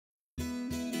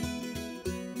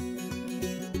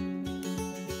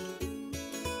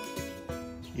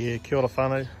Yeah, kia ora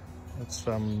whānau. It's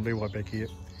Leroy back here.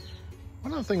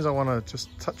 One of the things I want to just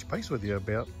touch base with you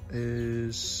about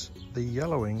is the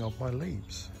yellowing of my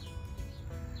leaves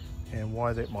and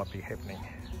why that might be happening.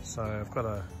 So I've got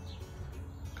a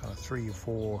kind of 3 or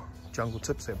 4 jungle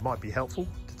tips that might be helpful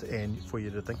and for you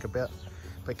to think about.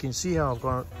 But can you see how I've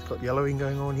got yellowing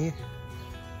going on here?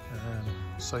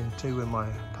 Same too in my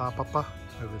tāpapa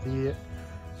over there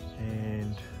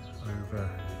and over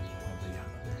there.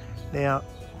 Now,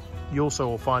 you also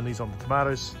will find these on the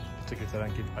tomatoes, particularly if they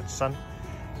don't get much sun.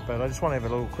 But I just want to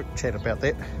have a little quick chat about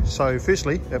that. So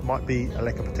firstly, it might be a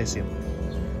lack of potassium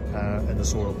in the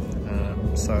soil.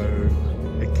 So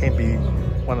it can be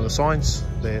one of the signs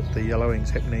that the yellowing is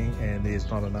happening and there's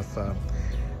not enough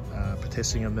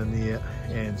potassium in there.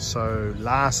 And so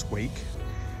last week,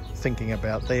 thinking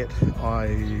about that,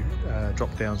 I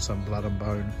dropped down some blood and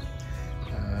bone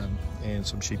and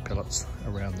some sheep pellets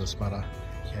around this mudder,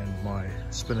 and my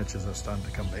spinaches are starting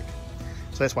to come back.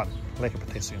 So that's one, lack of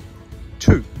potassium.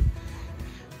 2,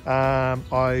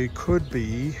 I could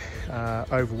be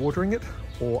overwatering it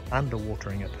or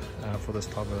underwatering it for this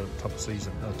type of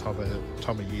season,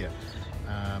 time of year.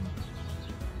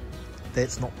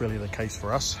 That's not really the case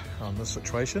for us on this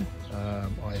situation.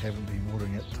 I haven't been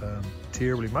watering it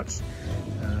terribly much,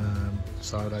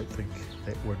 so I don't think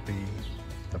that would be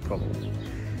the problem.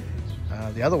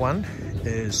 The other one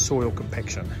is soil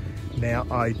compaction. Now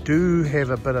I do have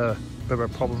a bit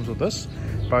of problems with this,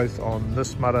 both on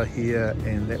this mudder here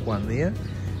and that one there,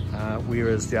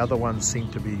 whereas the other ones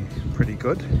seem to be pretty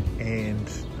good. And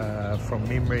from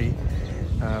memory,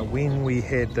 when we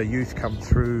had the youth come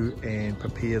through and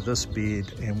prepare this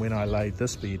bed, and when I laid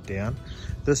this bed down,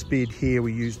 this bed here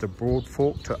we used a broad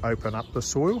fork to open up the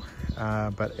soil,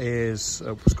 but as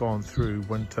it was gone through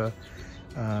winter,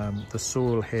 the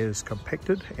soil has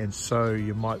compacted, and so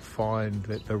you might find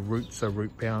that the roots are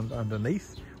root bound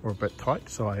underneath or a bit tight,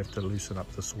 so I have to loosen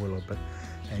up the soil a bit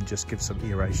and just give some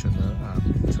aeration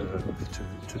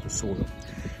to the soil.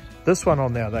 This one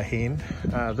on the other hand,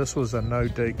 this was a no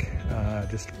dig,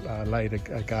 just laid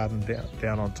a garden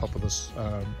down on top of this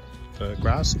the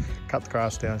grass, cut the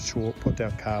grass down short, put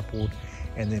down cardboard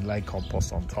and then laid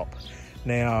compost on top.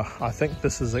 Now I think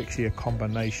this is actually a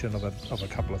combination of a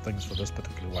couple of things for this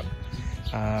particular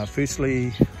one.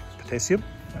 Firstly, potassium,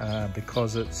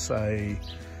 because it's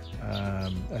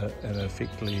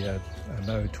effectively a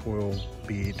no-toil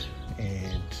bed,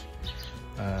 and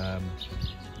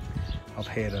I've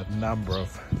had a number of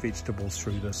vegetables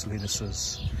through this,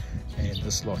 lettuces and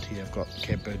this lot here. I've got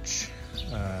cabbage,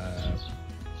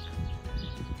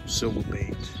 silver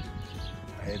beet,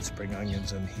 I had spring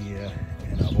onions in here,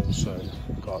 and I've also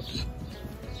got,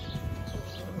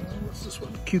 what's this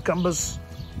one, cucumbers.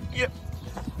 Yep,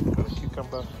 got a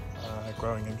cucumber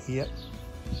growing in here.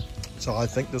 So I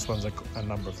think this one's a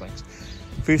number of things.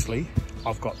 Firstly,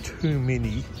 I've got too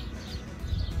many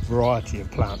variety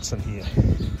of plants in here.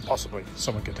 Possibly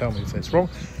someone can tell me if that's wrong,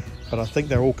 but I think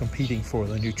they're all competing for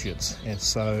the nutrients, and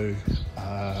so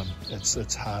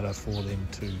it's harder for them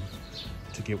to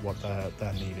get what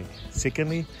they're needing.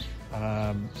 Secondly,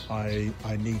 I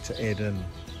need to add in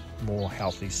more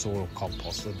healthy soil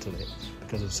compost into that,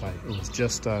 because it was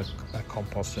just a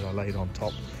compost that I laid on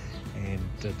top and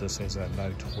did this as a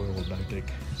no-toil,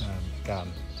 no-dig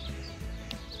garden.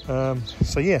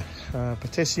 So yeah,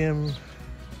 potassium,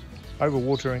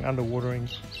 overwatering,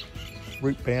 underwatering,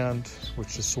 root bound,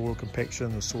 which is soil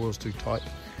compaction, the soil's too tight,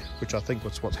 which I think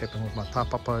was what's happened with my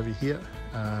tāpapa over here.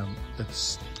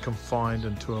 It's confined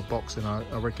into a box, and I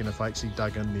reckon if I actually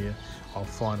dug in there, I'll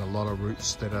find a lot of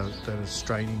roots that are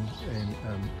straining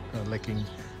and lacking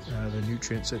the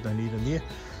nutrients that they need in there.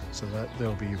 So that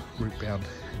they'll be root bound,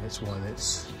 and that's why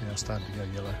that's now starting to go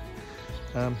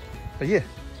yellow. But yeah,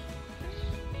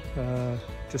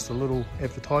 just a little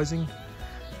advertising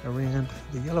around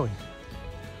the yellowing.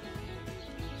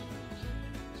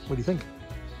 What do you think?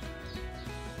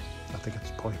 I think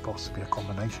it's probably possibly a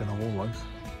combination of all those.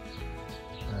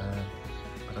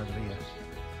 But over there,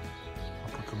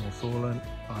 I'll put some more soil in.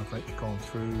 I've actually gone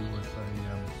through with a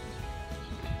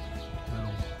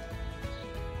little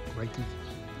reiki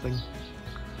thing,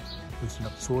 loosen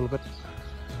up the soil a bit,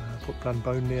 put blood and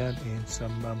bone down and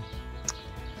some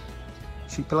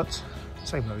sheep pellets.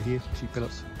 Same over here, sheep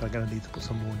pellets, but I'm going to need to put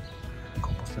some more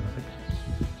compost in, I think.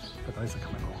 But those are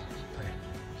coming along.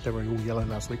 They were all yellow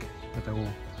last week, but they're all,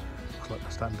 looks like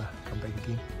they're starting to come back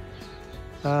again.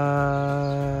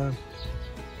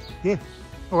 Yeah,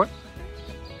 alright.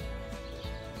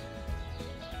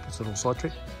 That's a little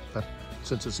sidetrack, but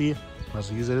since it's here, I might as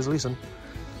well use it as a lesson.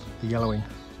 The yellowing.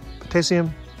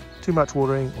 Potassium, too much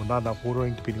watering or not enough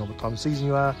watering, depending on the time of season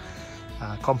you are.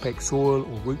 compact soil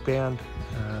or root bound.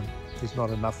 There's not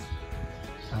enough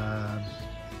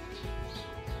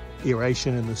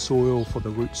aeration in the soil for the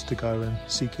roots to go and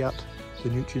seek out the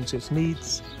nutrients it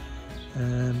needs.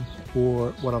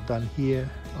 Or what I've done here,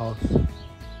 I've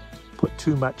put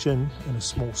too much in a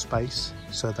small space,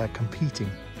 so they're competing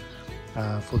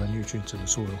for the nutrients in the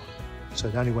soil. So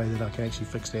the only way that I can actually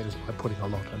fix that is by putting a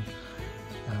lot in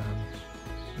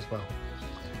as well.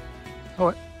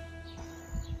 Alright,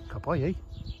 ka pai, eh?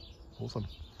 Awesome.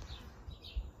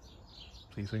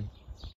 See you soon.